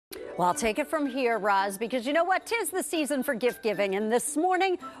Well, I'll take it from here, Roz, because you know what? 'Tis the season for gift giving, and this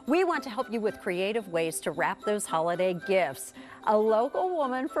morning we want to help you with creative ways to wrap those holiday gifts. A local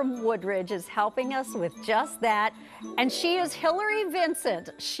woman from Woodridge is helping us with just that, and she is Hillary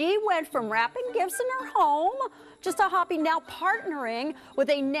Vincent. She went from wrapping gifts in her home, just a hobby, now partnering with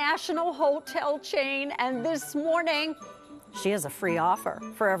a national hotel chain, and this morning she has a free offer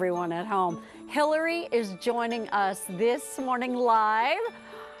for everyone at home. Hillary is joining us this morning live.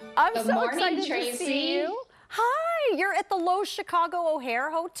 I'm Good so morning, excited Tracy. to see you. Hi, you're at the Lowe's Chicago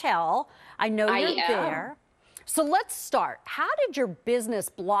O'Hare Hotel. I know you're there. So let's start. How did your business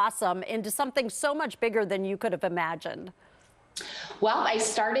blossom into something so much bigger than you could have imagined? Well, I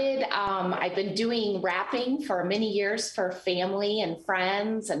started, I've been doing wrapping for many years for family and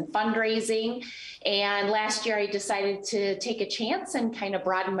friends and fundraising. And last year I decided to take a chance and kind of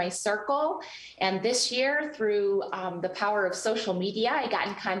broaden my circle. And this year, through the power of social media, I got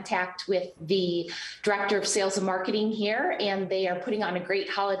in contact with the director of sales and marketing here, and they are putting on a great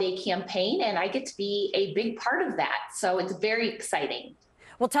holiday campaign, and I get to be a big part of that. So it's very exciting.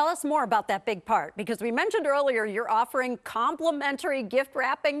 Well, tell us more about that big part, because we mentioned earlier you're offering complimentary gift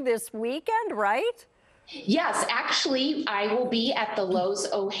wrapping this weekend, right? Yes, actually, I will be at the Lowe's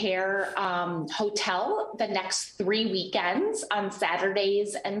O'Hare Hotel the next 3 weekends on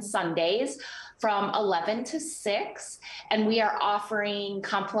Saturdays and Sundays from 11 to 6, and we are offering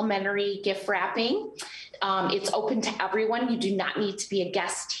complimentary gift wrapping. It's open to everyone. You do not need to be a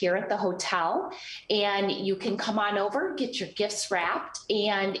guest here at the hotel, and you can come on over, get your gifts wrapped.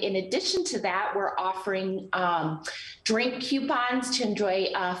 And in addition to that, we're offering drink coupons to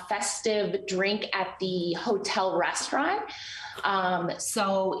enjoy a festive drink at the hotel restaurant.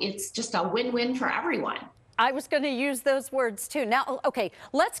 So it's just a win-win for everyone. I was going to use those words too. Now, okay,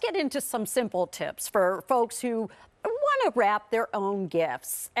 let's get into some simple tips for folks who want to wrap their own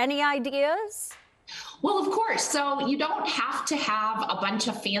gifts. Any ideas? Well, of course. So you don't have to have a bunch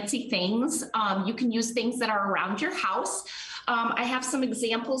of fancy things. You can use things that are around your house. I have some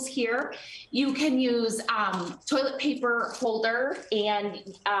examples here. You can use toilet paper holder, and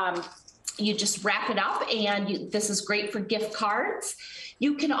you just wrap it up, and this is great for gift cards.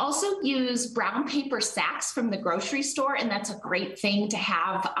 You can also use brown paper sacks from the grocery store, and that's a great thing to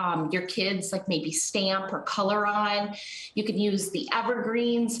have your kids like maybe stamp or color on. You can use the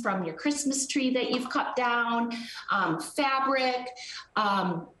evergreens from your Christmas tree that you've cut down, fabric.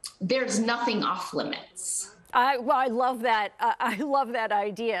 There's nothing off limits. I love that. I love that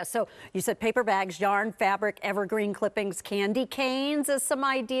idea. So you said paper bags, yarn, fabric, evergreen clippings, candy canes as some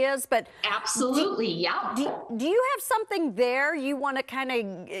ideas, but absolutely, yeah. Do you have something there you want to kind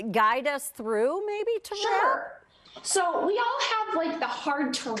of guide us through, maybe to Sure. So we all have like the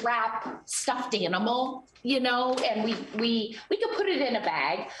hard to wrap stuffed animal, you know, and we could put it in a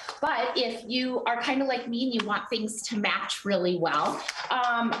bag. But if you are kind of like me and you want things to match really well,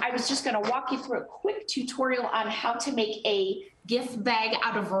 I was just going to walk you through a quick tutorial on how to make a gift bag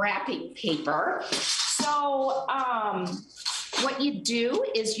out of wrapping paper. So what you do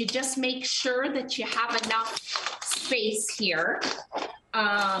is you just make sure that you have enough space here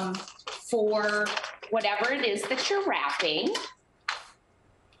for whatever it is that you're wrapping.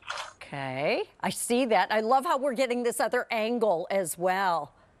 Okay, I see that. I love how we're getting this other angle as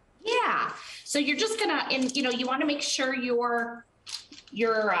well. Yeah, so you're just gonna, and you know, you want to make sure your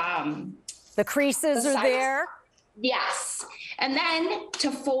the creases are there. Yes, and then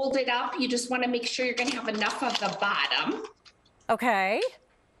to fold it up, you just want to make sure you're gonna have enough of the bottom. Okay.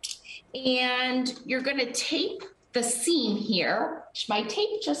 And you're gonna tape the seam here. My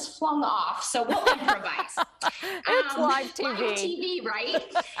tape just flung off, so we'll improvise. It's live TV. Live TV, right?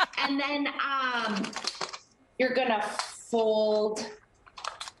 And then you're gonna fold.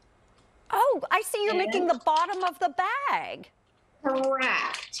 Oh, I see you're making the bottom of the bag.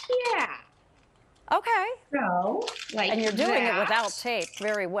 Correct, yeah. Okay. So, like, and you're doing that. it without tape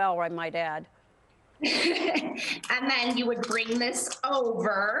very well, I might add. And then you would bring this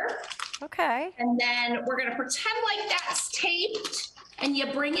over. Okay. And then we're gonna pretend like that's taped, and you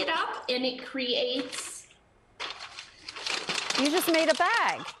bring it up and it creates. You just made a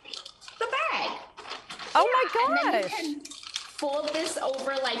bag. The bag. Oh my gosh. And then you can fold this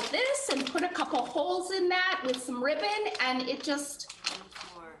over like this and put a couple holes in that with some ribbon, and it just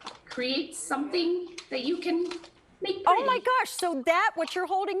creates something that you can make pretty. Oh my gosh, so that, what you're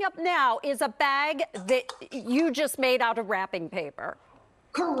holding up now, is a bag that you just made out of wrapping paper.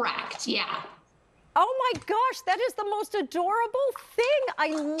 Correct, yeah. Oh my gosh, that is the most adorable thing. I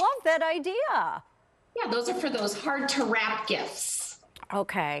love that idea. Yeah, those are for those hard to wrap gifts.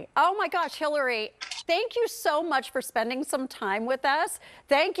 Okay. Oh my gosh, Hillary, thank you so much for spending some time with us.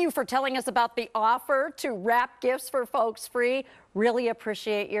 Thank you for telling us about the offer to wrap gifts for folks free. Really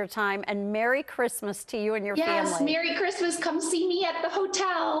appreciate your time, and Merry Christmas to you and your family. Yes, Merry Christmas. Come see me at the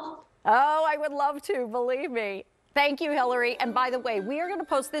hotel. Oh, I would love to, believe me. Thank you, Hillary. And by the way, we are going to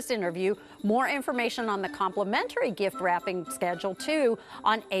post this interview, more information on the complimentary gift wrapping schedule too,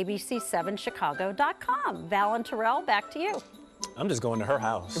 on abc7chicago.com. Val and Terrell, back to you. I'm just going to her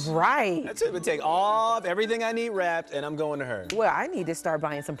house. Right. That's it. We take everything I need wrapped, and I'm going to her. Well, I need to start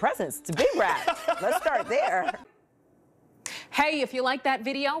buying some presents to be wrapped. Let's start there. Hey, if you like that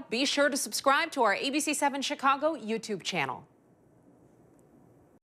video, be sure to subscribe to our ABC7 Chicago YouTube channel.